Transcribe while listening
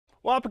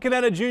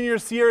Wapakoneta junior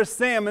Sierra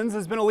Sammons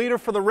has been a leader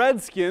for the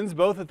Redskins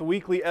both at the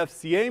weekly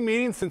FCA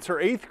meeting since her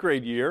 8th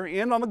grade year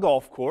and on the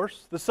golf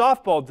course, the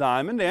softball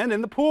diamond, and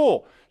in the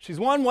pool. She's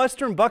won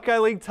Western Buckeye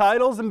League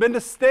titles and been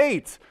to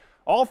state.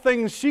 All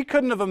things she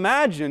couldn't have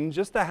imagined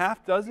just a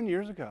half dozen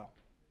years ago.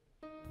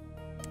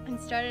 I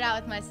started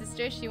out with my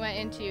sister. She went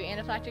into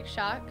anaphylactic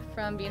shock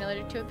from being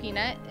allergic to a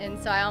peanut,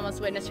 and so I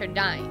almost witnessed her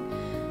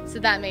dying. So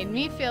that made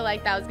me feel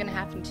like that was going to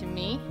happen to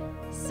me.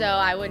 So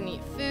I wouldn't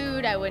eat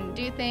food, I wouldn't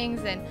do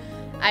things, and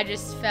I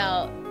just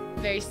felt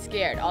very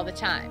scared all the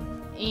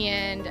time.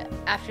 And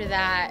after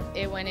that,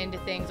 it went into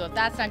things, well, if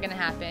that's not going to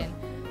happen,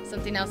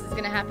 something else is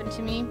going to happen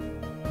to me.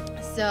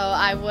 So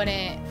I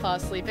wouldn't fall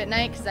asleep at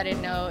night because I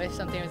didn't know if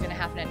something was going to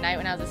happen at night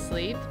when I was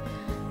asleep.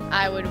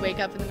 I would wake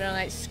up in the middle of the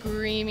night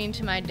screaming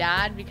to my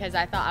dad because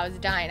I thought I was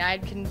dying. I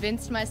had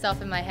convinced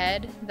myself in my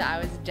head that I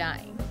was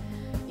dying.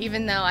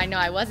 Even though I know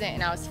I wasn't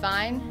and I was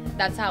fine,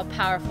 that's how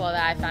powerful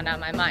that I found out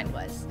my mind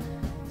was.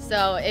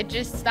 So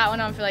that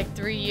went on for like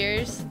 3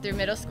 years through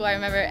middle school. I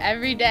remember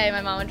every day my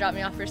mom would drop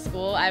me off for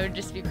school. I would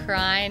just be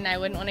crying. I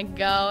wouldn't want to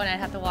go and I'd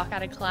have to walk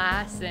out of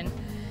class. And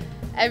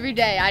every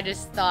day I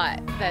just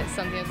thought that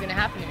something was going to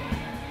happen to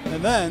me.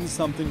 And then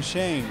something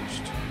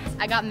changed.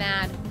 I got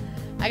mad.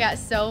 I got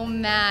so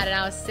mad and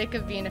I was sick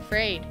of being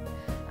afraid.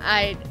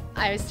 I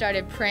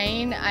started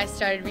praying, I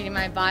started reading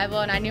my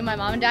Bible, and I knew my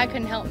mom and dad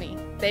couldn't help me.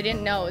 They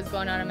didn't know what was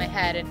going on in my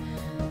head.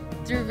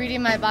 And through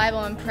reading my Bible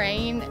and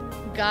praying,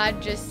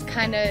 God just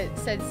kind of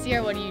said,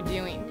 Sierra, what are you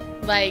doing?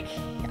 Like,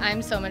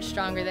 I'm so much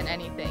stronger than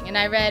anything. And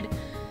I read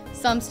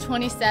Psalms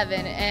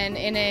 27, and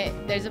in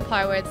it, there's a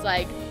part where it's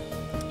like,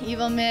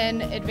 evil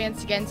men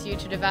advance against you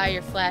to devour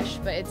your flesh,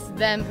 but it's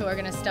them who are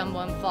going to stumble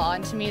and fall.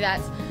 And to me,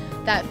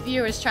 that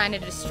fear was trying to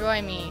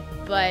destroy me,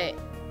 but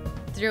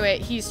through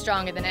it, he's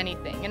stronger than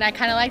anything. And I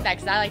kind of like that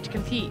because I like to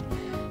compete.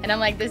 And I'm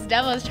like, this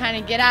devil is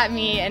trying to get at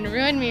me and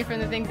ruin me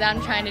from the things that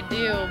I'm trying to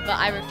do, but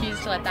I refuse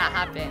to let that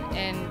happen.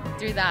 And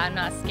through that, I'm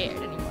not scared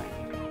anymore.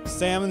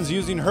 Sammons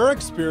using her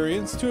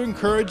experience to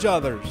encourage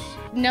others.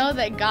 Know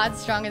that God's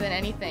stronger than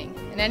anything.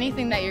 And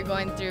anything that you're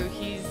going through,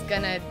 He's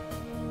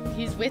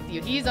with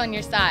you. He's on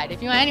your side.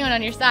 If you want anyone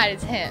on your side,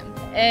 it's Him.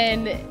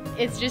 And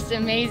it's just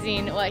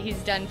amazing what He's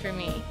done for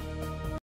me.